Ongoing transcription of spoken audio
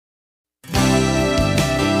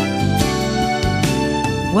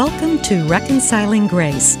Welcome to Reconciling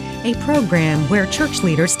Grace, a program where church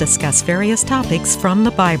leaders discuss various topics from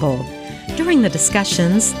the Bible. During the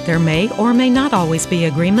discussions, there may or may not always be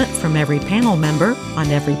agreement from every panel member on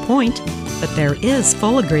every point, but there is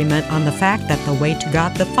full agreement on the fact that the way to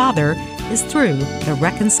God the Father is through the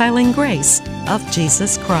reconciling grace of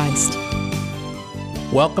Jesus Christ.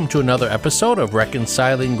 Welcome to another episode of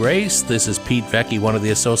Reconciling Grace. This is Pete Vecchi, one of the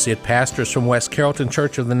associate pastors from West Carrollton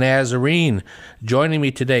Church of the Nazarene. Joining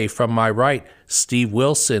me today from my right, Steve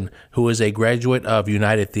Wilson, who is a graduate of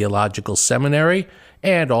United Theological Seminary,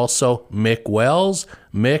 and also Mick Wells.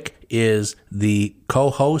 Mick is the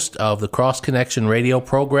co-host of the Cross Connection radio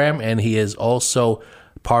program, and he is also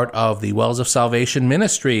part of the Wells of Salvation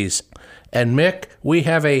Ministries. And Mick, we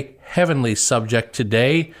have a heavenly subject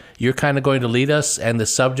today. You're kind of going to lead us, and the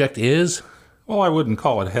subject is? Well, I wouldn't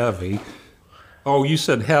call it heavy. Oh, you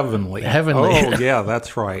said heavenly. Heavenly. Oh, yeah,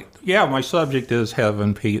 that's right. Yeah, my subject is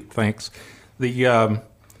heaven, Pete, thanks.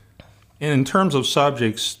 In terms of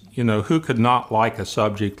subjects, you know, who could not like a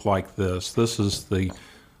subject like this? This is the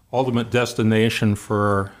ultimate destination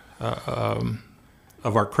for of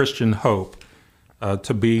our Christian hope,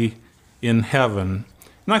 to be in heaven.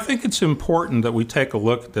 And I think it's important that we take a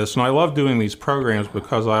look at this. And I love doing these programs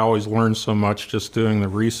because I always learn so much just doing the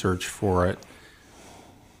research for it.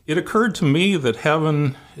 It occurred to me that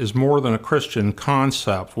heaven is more than a Christian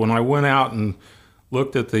concept. When I went out and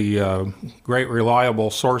looked at the great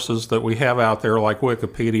reliable sources that we have out there, like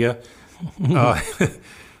Wikipedia,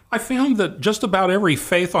 I found that just about every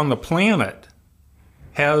faith on the planet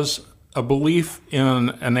has a belief in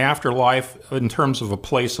an afterlife in terms of a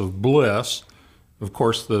place of bliss. Of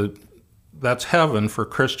course, that's heaven for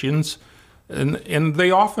Christians, and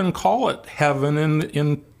they often call it heaven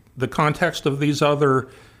in the context of these other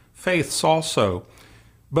faiths also.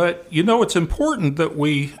 But, you know, it's important that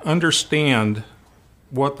we understand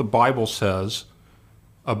what the Bible says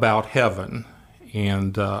about heaven.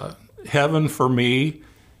 And heaven, for me,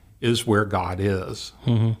 is where God is.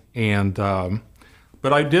 Mm-hmm. And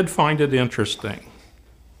but I did find it interesting.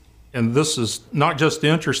 And this is not just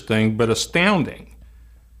interesting, but astounding.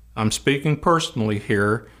 I'm speaking personally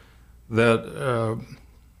here, that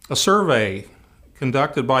a survey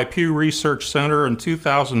conducted by Pew Research Center in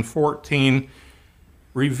 2014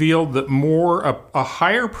 revealed that a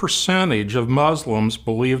higher percentage of Muslims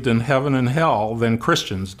believed in heaven and hell than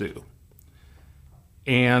Christians do.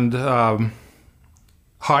 And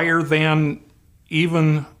higher than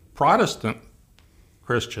even Protestant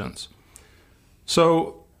Christians.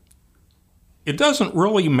 So it doesn't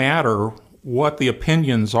really matter what the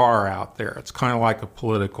opinions are out there. It's kind of like a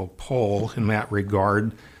political poll in that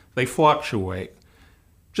regard. They fluctuate.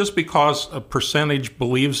 Just because a percentage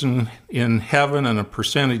believes in heaven and a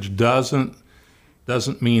percentage doesn't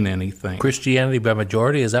mean anything. Christianity by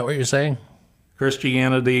majority, is that what you're saying?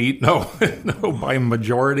 Christianity, no, by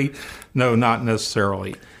majority, no, not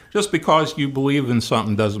necessarily. Just because you believe in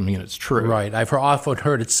something doesn't mean it's true. Right. I've often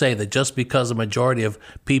heard it say that just because a majority of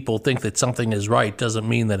people think that something is right doesn't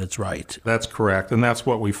mean that it's right. That's correct, and that's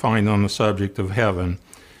what we find on the subject of heaven.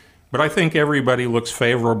 But I think everybody looks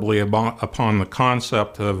favorably upon the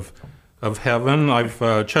concept of heaven.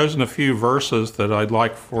 I've chosen a few verses that I'd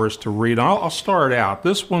like for us to read. I'll start out.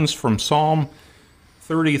 This one's from Psalm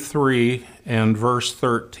 33 and verse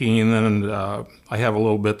 13, and I have a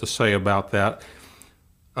little bit to say about that.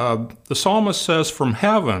 The psalmist says, "From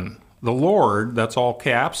heaven, the Lord," that's all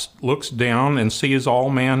caps, "looks down and sees all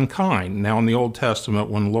mankind." Now, in the Old Testament,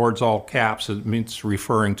 when Lord's all caps, it means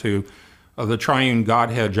referring to the triune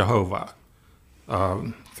Godhead Jehovah,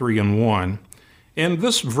 3 in 1. And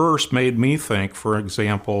this verse made me think, for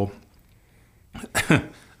example,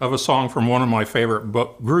 of a song from one of my favorite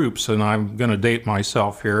groups, and I'm going to date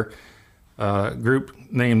myself here. A group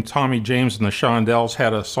named Tommy James and the Shondells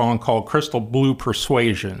had a song called Crystal Blue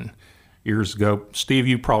Persuasion years ago. Steve,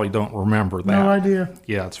 you probably don't remember that. No idea.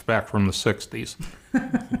 Yeah, it's back from the 60s.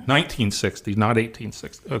 1960s, not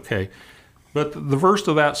 1860. Okay. But the verse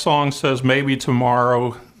of that song says, "Maybe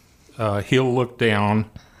tomorrow he'll look down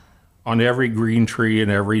on every green tree in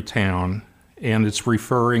every town." And it's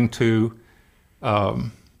referring to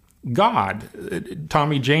God.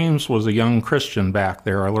 Tommy James was a young Christian back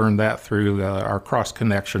there. I learned that through our Cross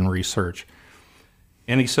Connection research.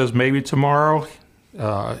 And he says, maybe tomorrow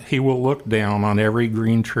he will look down on every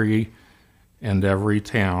green tree and every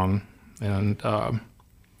town. And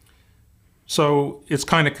so it's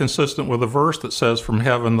kind of consistent with a verse that says, "From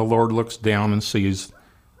heaven the Lord looks down and sees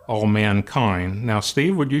all mankind." Now,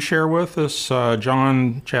 Steve, would you share with us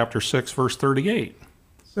John chapter 6, verse 38?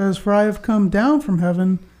 It says, "For I have come down from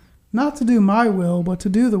heaven, not to do my will, but to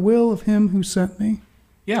do the will of him who sent me."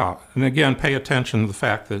 Yeah, and again, pay attention to the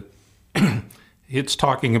fact that it's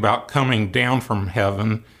talking about coming down from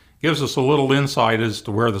heaven. Gives us a little insight as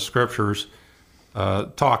to where the Scriptures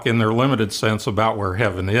talk in their limited sense about where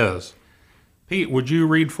heaven is. Pete, would you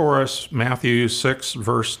read for us Matthew 6,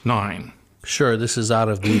 verse 9? Sure, this is out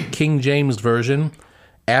of the King James Version.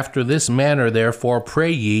 After this manner, therefore,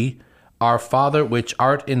 pray ye, Our Father which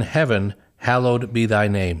art in heaven, hallowed be thy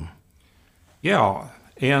name. Yeah,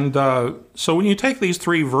 and so when you take these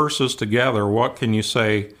three verses together, what can you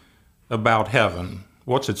say about heaven?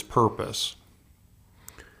 What's its purpose?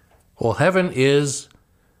 Well, heaven is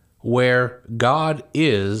where God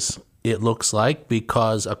is, it looks like,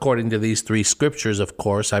 because according to these three scriptures, of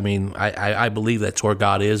course, I mean, I believe that's where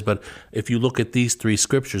God is, but if you look at these three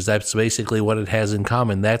scriptures, that's basically what it has in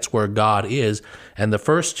common. That's where God is, and the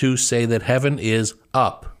first two say that heaven is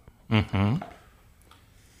up. Mm-hmm.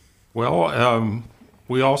 Well,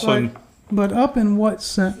 we also... But up in what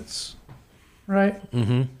sense, right?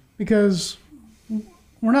 Mm-hmm. Because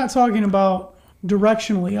we're not talking about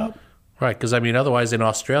directionally up. Right, because, I mean, otherwise in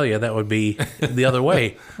Australia, that would be the other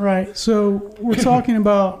way. Right, so we're talking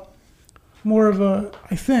about more of a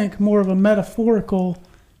metaphorical,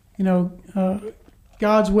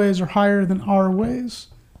 God's ways are higher than our ways,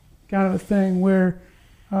 kind of a thing, where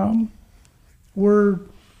we're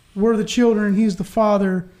the children, He's the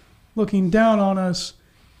Father looking down on us,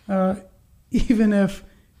 even if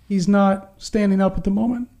He's not standing up at the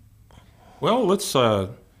moment. Well, let's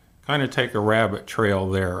kind of take a rabbit trail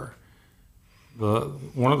there.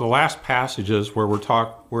 One of the last passages where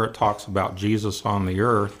it talks about Jesus on the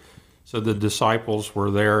earth, so the disciples were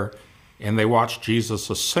there and they watched Jesus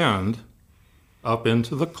ascend up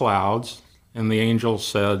into the clouds, and the angel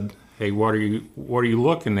said, "Hey, what are you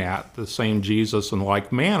looking at? The same Jesus in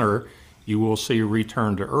like manner you will see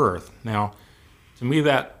return to earth." Now, to me,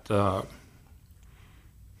 that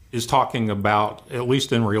is talking about, at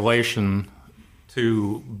least in relation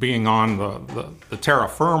to being on the terra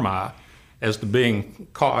firma, as to being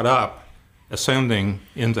caught up, ascending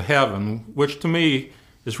into heaven, which to me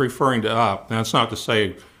is referring to up. Now, it's not to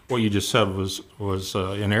say what you just said was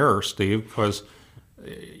in error, Steve, because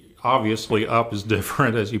obviously up is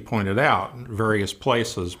different, as you pointed out, in various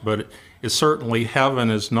places, but it's certainly heaven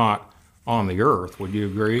is not on the earth. Would you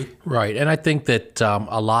agree? Right, and I think that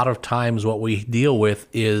a lot of times what we deal with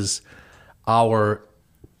is our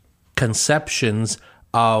conceptions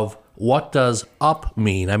of what does up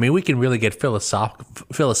mean? I mean, we can really get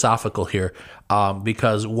philosophical here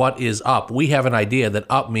because what is up? We have an idea that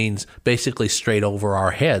up means basically straight over our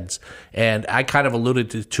heads, and I kind of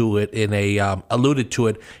alluded to it in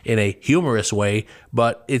a humorous way,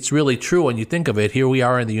 but it's really true when you think of it. Here we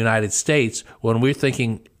are in the United States when we're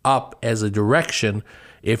thinking up as a direction.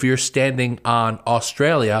 If you're standing on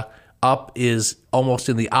Australia, up is almost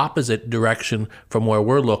in the opposite direction from where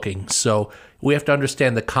we're looking. So we have to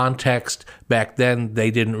understand the context. Back then, they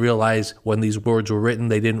didn't realize, when these words were written,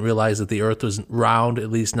 they didn't realize that the earth was round,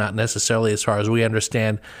 at least not necessarily as far as we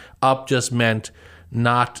understand. Up just meant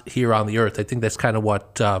not here on the earth. I think that's kind of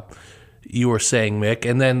what you were saying, Mick.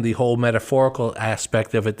 And then the whole metaphorical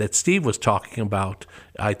aspect of it that Steve was talking about,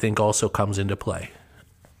 I think also comes into play.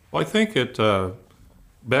 Well, I think it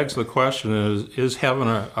begs the question, is heaven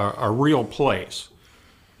a real place?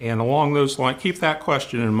 And along those lines, keep that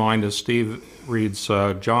question in mind as Steve reads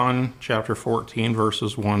John chapter 14,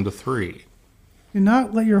 verses 1 to 3. Do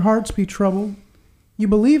not let your hearts be troubled. You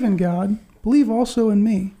believe in God, believe also in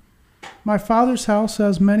me. My Father's house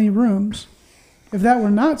has many rooms. If that were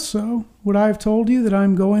not so, would I have told you that I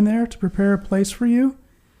am going there to prepare a place for you?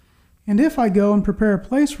 And if I go and prepare a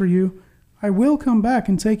place for you, I will come back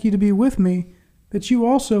and take you to be with me, that you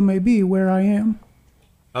also may be where I am.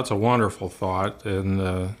 That's a wonderful thought, and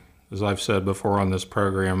as I've said before on this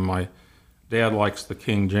program, my dad likes the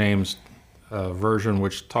King James version,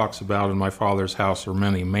 which talks about, in my Father's house are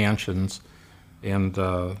many mansions, and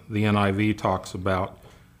the NIV talks about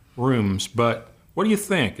rooms. But what do you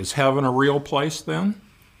think? Is heaven a real place then?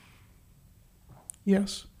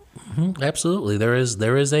 Yes. Mm-hmm. Absolutely. There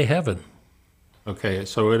is a heaven. Okay,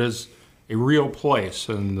 so it is a real place,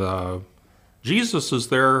 and Jesus is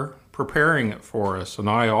there preparing it for us, and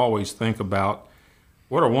I always think about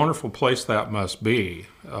what a wonderful place that must be.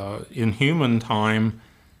 In human time,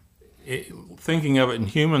 thinking of it in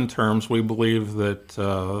human terms, we believe that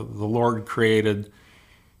the Lord created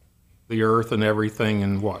the earth and everything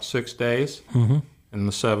in 6 days? Mm-hmm. And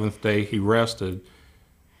the seventh day he rested.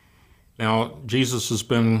 Now, Jesus has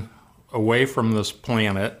been away from this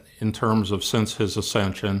planet in terms of since his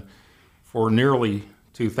ascension for nearly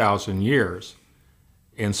 2,000 years.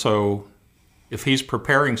 And so if he's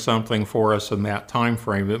preparing something for us in that time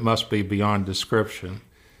frame, it must be beyond description.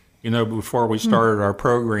 Before we started our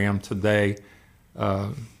program today,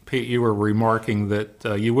 Pete, you were remarking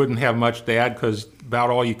that you wouldn't have much to add because about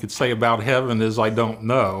all you could say about heaven is, I don't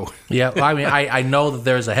know. Yeah, I mean, I know that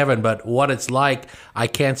there's a heaven, but what it's like, I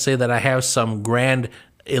can't say that I have some grand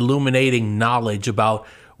illuminating knowledge about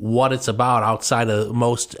what it's about outside of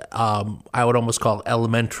most, I would almost call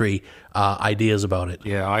elementary ideas about it.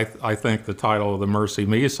 Yeah, I think the title of the Mercy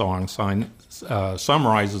Me song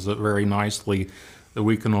summarizes it very nicely, that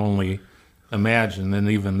we can only imagine, and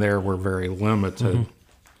even there we're very limited. Mm-hmm.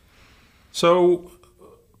 So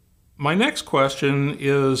my next question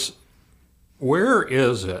is, where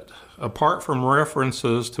is it? Apart from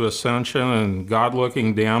references to ascension and God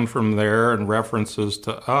looking down from there and references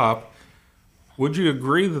to up, would you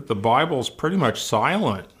agree that the Bible's pretty much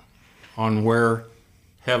silent on where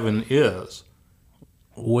heaven is?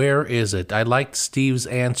 Where is it? I liked Steve's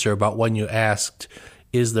answer about when you asked,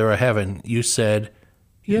 is there a heaven? You said,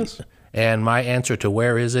 yes. And my answer to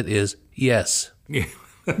where is it is yes. Yeah,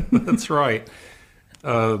 that's right.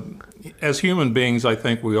 As human beings, I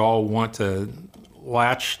think we all want to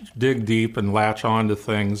dig deep and latch onto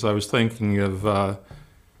things. I was thinking of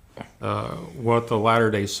what the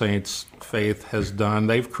Latter-day Saints faith has done.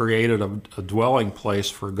 They've created a dwelling place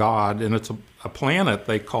for God, and it's a planet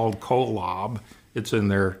they called Kolob. It's in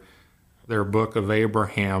their book of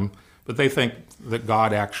Abraham, but they think that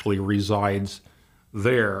God actually resides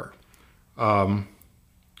there. Now,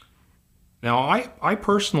 I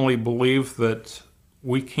personally believe that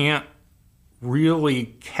we can't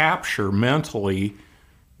really capture mentally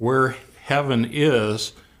where heaven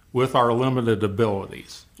is with our limited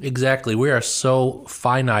abilities. Exactly. We are so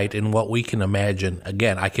finite in what we can imagine.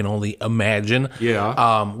 Again, I can only imagine.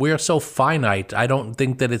 Yeah. We are so finite. I don't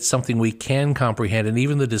think that it's something we can comprehend. And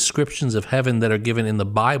even the descriptions of heaven that are given in the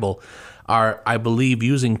Bible are, I believe,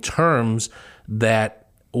 using terms that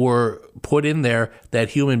were put in there that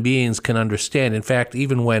human beings can understand. In fact,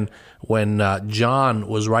 even when John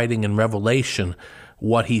was writing in Revelation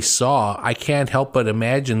what he saw, I can't help but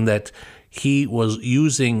imagine that he was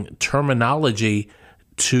using terminology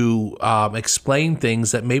to explain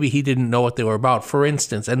things that maybe he didn't know what they were about. For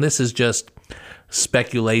instance, and this is just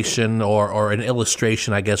speculation or an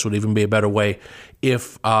illustration, I guess would even be a better way,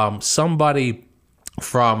 if somebody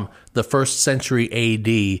from the 1st century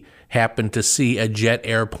A.D. happened to see a jet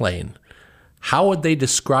airplane, how would they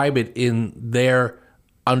describe it in their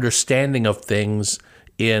understanding of things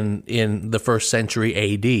in the 1st century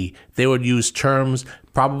A.D.? They would use terms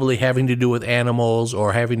probably having to do with animals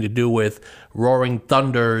or having to do with roaring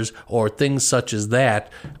thunders or things such as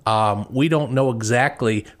that. We don't know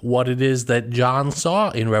exactly what it is that John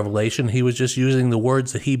saw in Revelation. He was just using the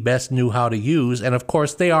words that he best knew how to use, and of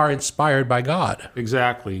course they are inspired by God.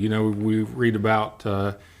 Exactly. We read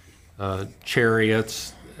about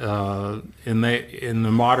chariots. In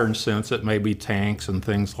the modern sense, it may be tanks and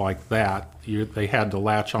things like that. They had to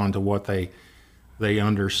latch on to what they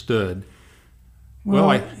understood.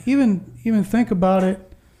 Well, even think about it.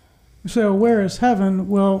 We say, well, where is heaven?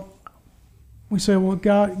 Well, we say, well,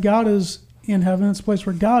 God is in heaven. It's a place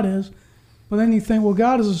where God is. But then you think, well,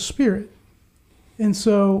 God is a spirit. And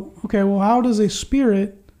so, okay, well, how does a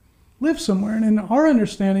spirit live somewhere? And in our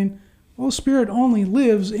understanding, well, a spirit only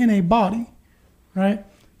lives in a body, right?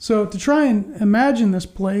 So to try and imagine this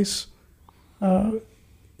place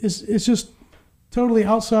is just totally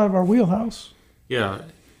outside of our wheelhouse. Yeah,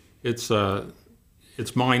 it's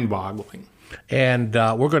mind-boggling. And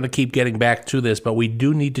we're going to keep getting back to this, but we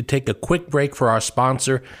do need to take a quick break for our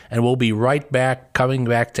sponsor, and we'll be right back, coming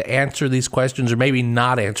back to answer these questions, or maybe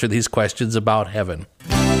not answer these questions about heaven.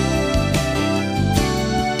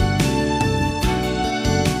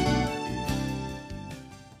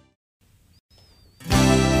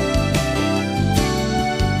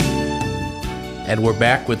 And we're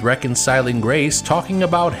back with Reconciling Grace, talking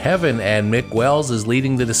about heaven, and Mick Wells is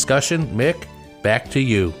leading the discussion. Mick, back to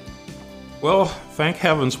you. Well, thank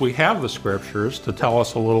heavens we have the scriptures to tell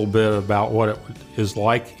us a little bit about what it is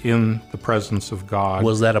like in the presence of God.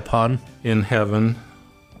 Was that a pun? In heaven.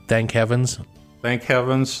 Thank heavens? Thank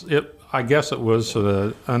heavens. I guess it was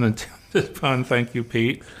an unintended pun. Thank you,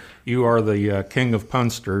 Pete. You are the king of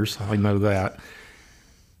punsters. I know that.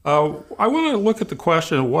 I want to look at the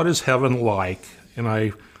question of what is heaven like? And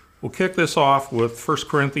I will kick this off with 1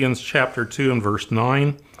 Corinthians chapter 2 and verse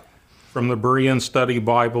 9. From the Berean Study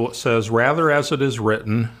Bible, it says, "Rather as it is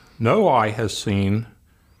written, no eye has seen,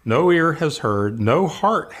 no ear has heard, no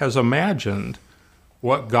heart has imagined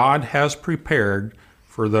what God has prepared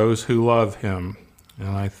for those who love him."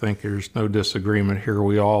 And I think there's no disagreement here.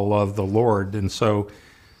 We all love the Lord. And so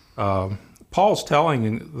Paul's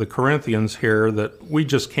telling the Corinthians here that we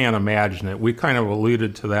just can't imagine it. We kind of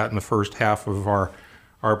alluded to that in the first half of our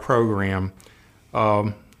program.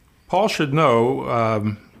 Paul should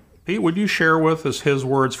know. Pete, would you share with us his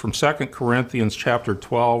words from 2 Corinthians chapter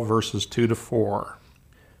 12, verses 2 to 4?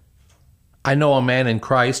 I know a man in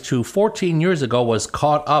Christ who 14 years ago was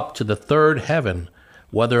caught up to the third heaven.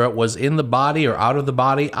 Whether it was in the body or out of the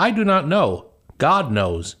body, I do not know. God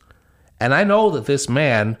knows. And I know that this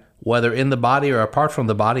man, whether in the body or apart from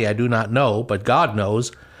the body, I do not know, but God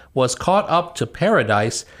knows, was caught up to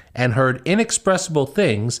paradise and heard inexpressible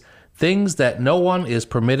things, things that no one is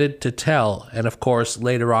permitted to tell. And of course,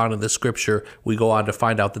 later on in the scripture, we go on to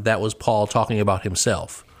find out that that was Paul talking about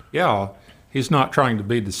himself. Yeah, he's not trying to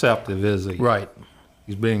be deceptive, is he? Right.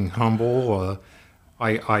 He's being humble,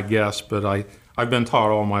 I guess, but I've been taught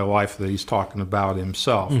all my life that he's talking about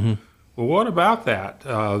himself. Mm-hmm. Well, what about that?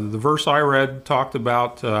 The verse I read talked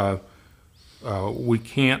about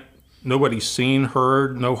nobody's seen,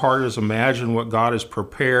 heard, no heart has imagined what God has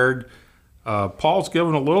prepared. Paul's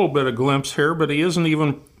given a little bit of glimpse here, but he isn't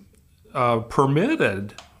even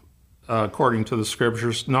permitted, according to the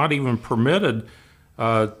scriptures, not even permitted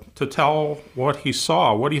to tell what he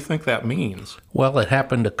saw. What do you think that means? Well, it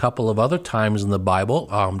happened a couple of other times in the Bible.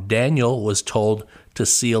 Daniel was told to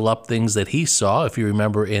seal up things that he saw, if you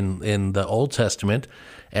remember in the Old Testament.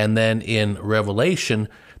 And then in Revelation,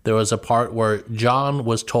 there was a part where John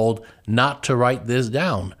was told not to write this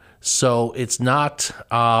down. So it's not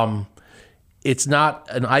an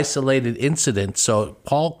isolated incident. So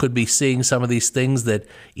Paul could be seeing some of these things that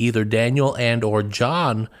either Daniel and or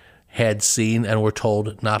John had seen and were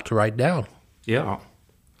told not to write down. Yeah.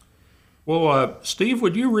 Well, Steve,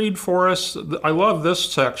 would you read for us? I love this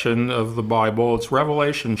section of the Bible. It's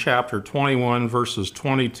Revelation chapter 21, verses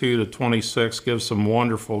 22 to 26, gives some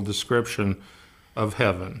wonderful description of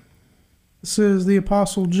heaven. This is the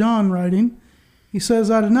Apostle John writing. He says,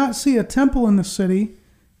 I did not see a temple in the city,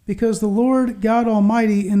 because the Lord God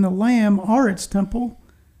Almighty and the Lamb are its temple.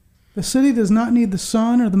 The city does not need the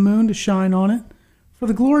sun or the moon to shine on it, for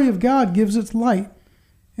the glory of God gives its light,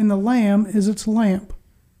 and the Lamb is its lamp.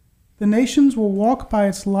 The nations will walk by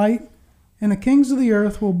its light, and the kings of the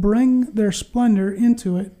earth will bring their splendor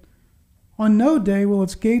into it. On no day will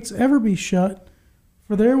its gates ever be shut,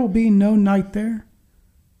 for there will be no night there.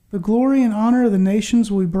 The glory and honor of the nations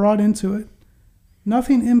will be brought into it.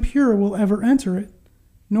 Nothing impure will ever enter it,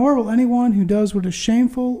 nor will anyone who does what is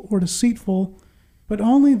shameful or deceitful, but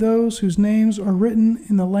only those whose names are written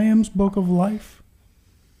in the Lamb's book of life.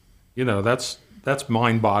 You know, that's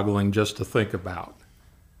mind-boggling just to think about.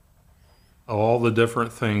 All the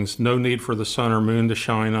different things, no need for the sun or moon to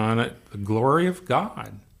shine on it. The glory of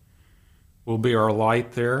God will be our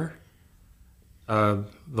light there. The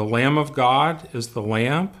Lamb of God is the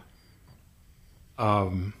lamp.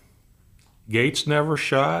 Gates never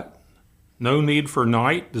shut. No need for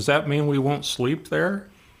night. Does that mean we won't sleep there?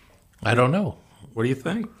 I don't know. What do you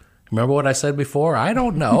think? Remember what I said before? I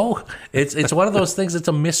don't know. It's one of those things. It's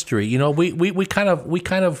a mystery. You know, we kind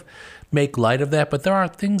of make light of that, but there are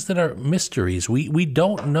things that are mysteries. We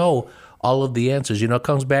don't know all of the answers. You know, it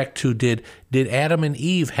comes back to did Adam and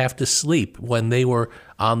Eve have to sleep when they were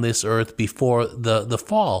on this earth before the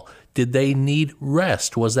fall? Did they need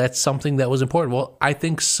rest? Was that something that was important? Well, I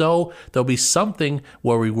think so. There'll be something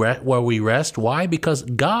where we rest. Why? Because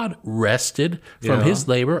God rested from His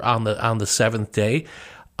labor on the seventh day.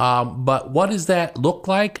 But what does that look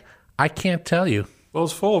like? I can't tell you. Well,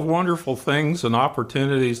 it's full of wonderful things and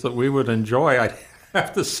opportunities that we would enjoy. I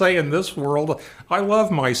have to say, in this world, I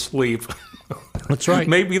love my sleep. That's right.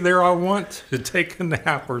 Maybe there I want to take a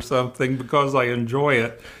nap or something because I enjoy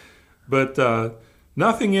it. But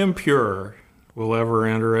nothing impure will ever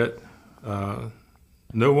enter it.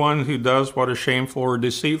 No one who does what is shameful or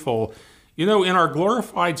deceitful. You know, in our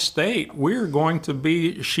glorified state, we're going to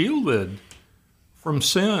be shielded from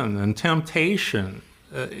sin and temptation.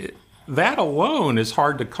 That alone is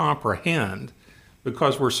hard to comprehend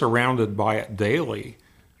because we're surrounded by it daily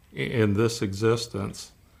in this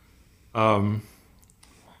existence. Well,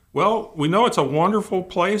 we know it's a wonderful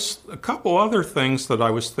place. A couple other things that I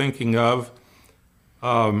was thinking of.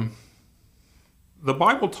 The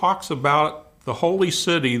Bible talks about the holy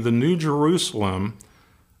city, the New Jerusalem,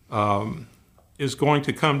 is going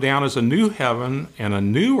to come down as a new heaven and a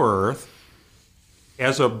new earth,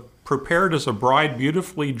 prepared as a bride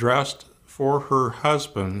beautifully dressed for her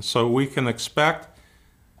husband. So we can expect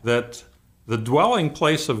that the dwelling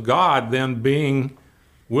place of God, then being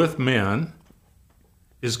with men,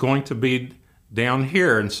 is going to be down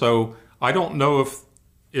here. And so I don't know if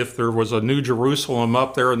if there was a New Jerusalem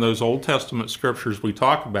up there in those Old Testament scriptures we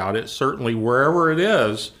talk about, it certainly wherever it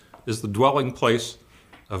is the dwelling place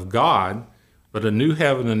of God. But a new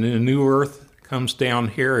heaven and a new earth comes down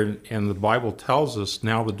here, and the Bible tells us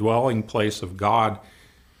now the dwelling place of God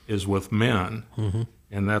is with men. Mm-hmm.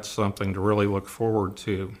 And that's something to really look forward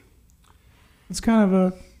to. It's kind of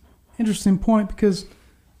a interesting point, because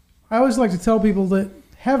I always like to tell people that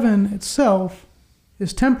heaven itself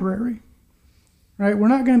is temporary, right? We're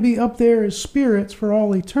not going to be up there as spirits for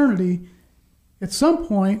all eternity. At some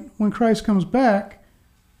point, when Christ comes back,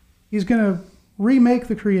 he's going to remake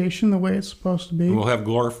the creation the way it's supposed to be. We'll have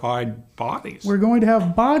glorified bodies. We're going to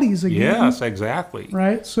have bodies again. Yes, exactly.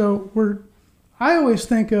 Right? So I always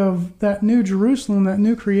think of that new Jerusalem, that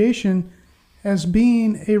new creation, as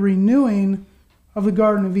being a renewing of the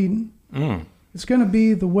Garden of Eden. Mm. It's going to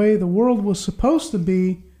be the way the world was supposed to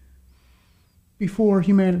be before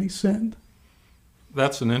humanity sinned.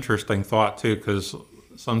 That's an interesting thought, too, because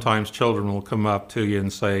sometimes children will come up to you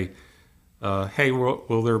and say, hey,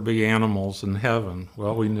 will there be animals in heaven?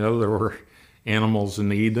 Well, we know there were animals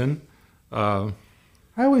in Eden. I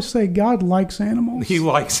always say God likes animals. He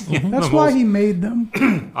likes animals. That's why he made them.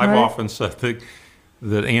 I've often said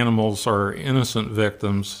that animals are innocent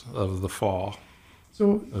victims of the fall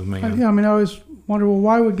of man. I always wonder, well,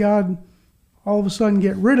 why would God all of a sudden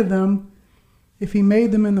get rid of them if he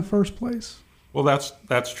made them in the first place? Well,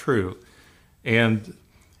 that's true. And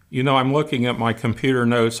I'm looking at my computer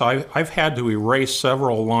notes. I've had to erase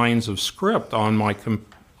several lines of script on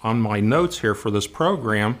my notes here for this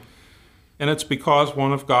program, and it's because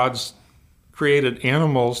one of God's created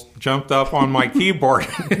animals jumped up on my keyboard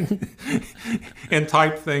and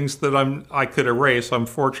typed things that I could erase.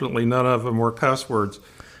 Unfortunately, none of them were cuss words.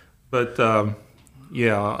 But and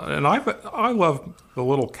I love the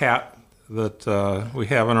little cat that we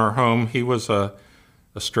have in our home. He was a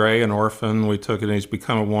stray, an orphan. We took it, and he's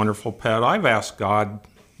become a wonderful pet. I've asked God,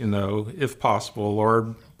 if possible,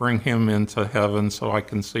 Lord, bring him into heaven so I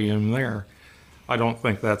can see him there. I don't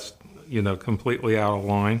think that's, completely out of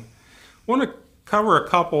line. I want to cover a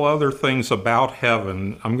couple other things about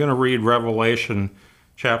heaven. I'm going to read Revelation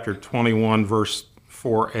chapter 21, verse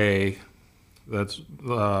 4a. That's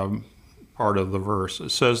part of the verse.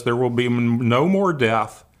 It says, there will be no more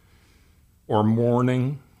death or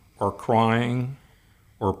mourning or crying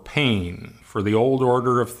or pain, for the old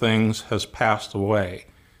order of things has passed away.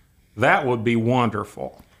 That would be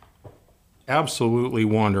wonderful. Absolutely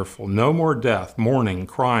wonderful. No more death, mourning,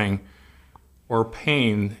 crying, or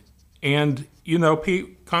pain. And,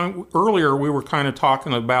 Pete, earlier we were kind of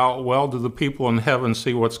talking about, well, do the people in heaven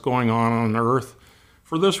see what's going on earth?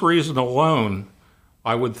 For this reason alone,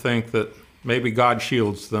 I would think that maybe God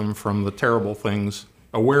shields them from the terrible things,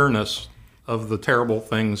 awareness of the terrible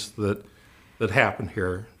things that happen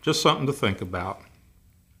here. Just something to think about.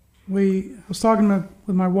 I was talking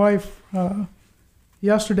with my wife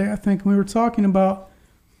yesterday, I think, and we were talking about,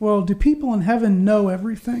 well, do people in heaven know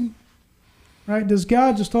everything? Right? Does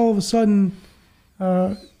God just all of a sudden,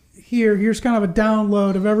 here's kind of a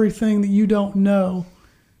download of everything that you don't know?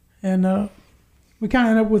 And we kind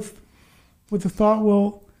of end up with the thought,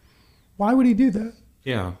 well, why would he do that?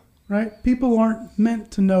 Yeah. Right? People aren't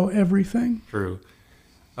meant to know everything. True.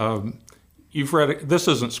 You've read, this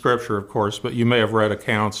isn't scripture, of course, but you may have read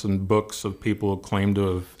accounts and books of people who claim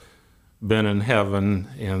to have been in heaven,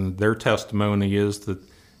 and their testimony is that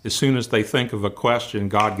as soon as they think of a question,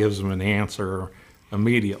 God gives them an answer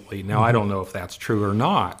immediately. Now, I don't know if that's true or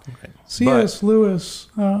not. Okay. C.S. Lewis,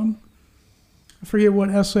 I forget what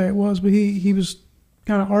essay it was, but he was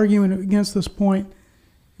kind of arguing against this point,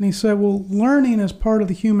 and he said, well, learning is part of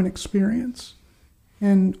the human experience,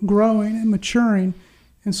 and growing and maturing.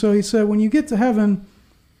 And so he said, when you get to heaven,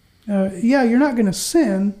 you're not going to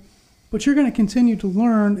sin, but you're going to continue to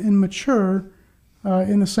learn and mature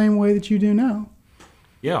in the same way that you do now.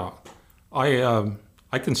 Yeah, I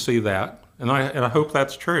can see that, and I hope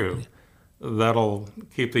that's true. That'll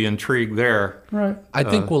keep the intrigue there. Right. I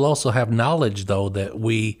think we'll also have knowledge, though, that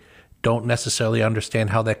we don't necessarily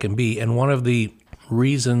understand how that can be. And one of the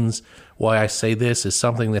reasons why I say this is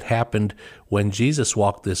something that happened when Jesus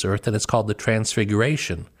walked this earth, and it's called the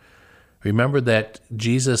Transfiguration. Remember that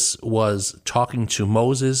Jesus was talking to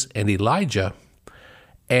Moses and Elijah,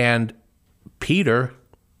 and Peter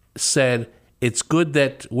said, it's good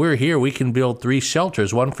that we're here. We can build 3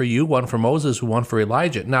 shelters, one for you, one for Moses, one for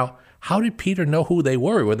Elijah. Now, how did Peter know who they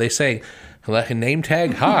were? Were they saying, name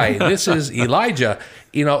tag, hi, this is Elijah?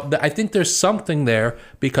 I think there's something there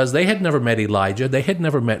because they had never met Elijah. They had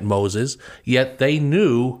never met Moses, yet they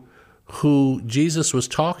knew who Jesus was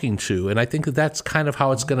talking to. And I think that that's kind of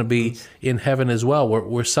how it's going to be in heaven as well.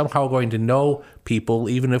 We're somehow going to know people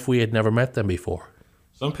even if we had never met them before.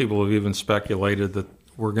 Some people have even speculated that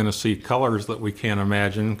we're going to see colors that we can't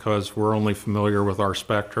imagine because we're only familiar with our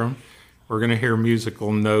spectrum. We're going to hear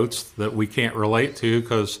musical notes that we can't relate to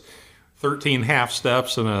because 13 half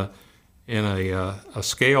steps in a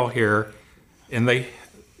scale here, and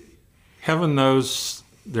heaven knows,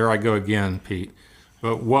 there I go again, Pete,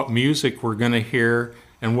 but what music we're going to hear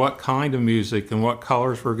and what kind of music and what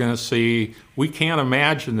colors we're going to see, we can't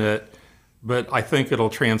imagine it, but I think it'll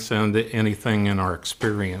transcend anything in our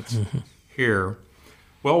experience here.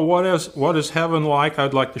 Well, what is heaven like?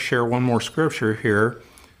 I'd like to share one more scripture here,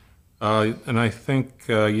 and I think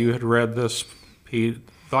you had read this, Pete.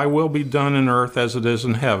 Thy will be done in earth as it is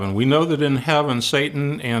in heaven. We know that in heaven,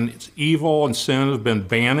 Satan and its evil and sin have been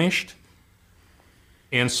banished.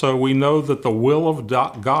 And so we know that the will of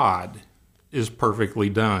God is perfectly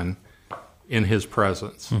done in his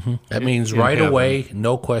presence. That means right away,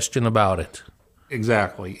 no question about it.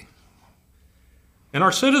 Exactly. And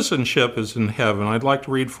our citizenship is in heaven. I'd like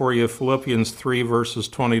to read for you Philippians 3, verses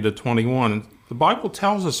 20 to 21. The Bible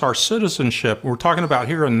tells us our citizenship, we're talking about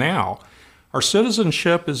here and now, our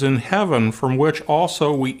citizenship is in heaven, from which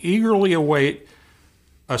also we eagerly await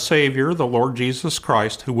a Savior, the Lord Jesus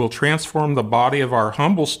Christ, who will transform the body of our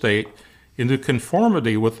humble state into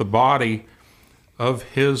conformity with the body of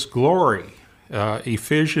his glory.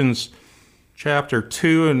 Ephesians chapter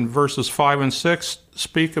 2 and verses 5 and 6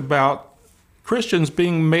 speak about Christians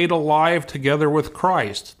being made alive together with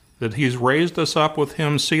Christ, that he's raised us up with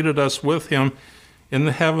him, seated us with him in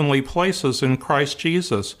the heavenly places in Christ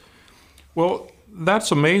Jesus. Well, that's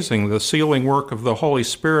amazing, the sealing work of the Holy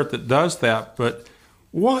Spirit that does that, but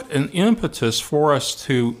what an impetus for us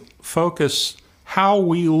to focus how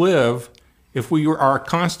we live if we are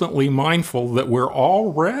constantly mindful that we're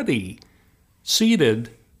already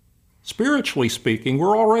seated, spiritually speaking,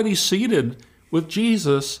 we're already seated with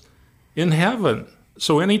Jesus in heaven.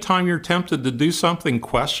 So anytime you're tempted to do something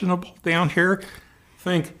questionable down here,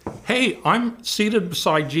 think, hey, I'm seated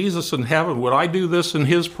beside Jesus in heaven. Would I do this in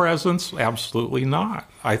his presence? Absolutely not.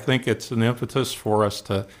 I think it's an impetus for us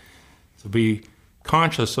to be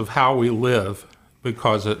conscious of how we live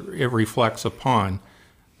because it reflects upon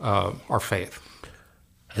our faith.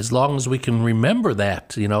 As long as we can remember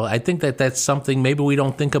that, I think that's something maybe we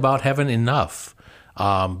don't think about heaven enough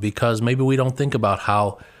because maybe we don't think about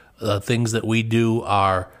how things that we do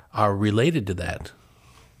are related to that.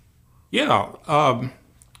 Yeah.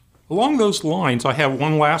 Along those lines, I have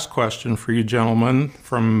one last question for you gentlemen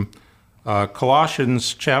from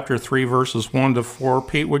Colossians chapter 3, verses 1 to 4.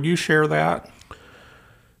 Pete, would you share that?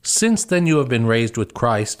 Since then you have been raised with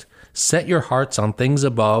Christ, set your hearts on things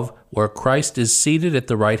above, where Christ is seated at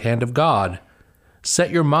the right hand of God. Set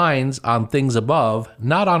your minds on things above,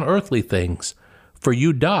 not on earthly things. For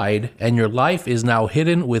you died, and your life is now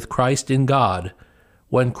hidden with Christ in God.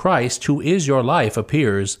 When Christ, who is your life,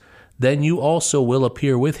 appears, then you also will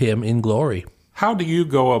appear with him in glory. How do you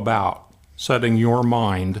go about setting your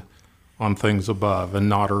mind on things above and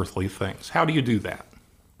not earthly things? How do you do that?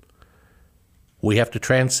 We have to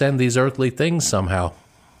transcend these earthly things somehow.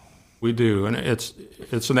 We do, and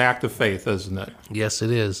it's an act of faith, isn't it? Yes, it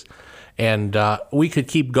is. And we could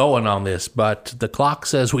keep going on this, but the clock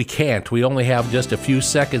says we can't. We only have just a few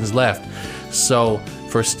seconds left. So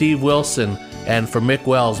for Steve Wilson and for Mick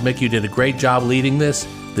Wells, Mick, you did a great job leading this.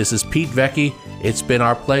 This is Pete Vecchi. It's been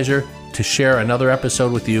our pleasure to share another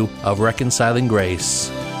episode with you of Reconciling Grace.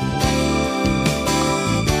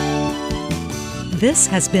 This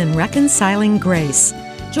has been Reconciling Grace.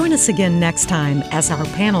 Join us again next time as our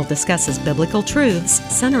panel discusses biblical truths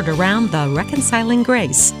centered around the reconciling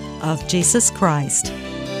grace of Jesus Christ.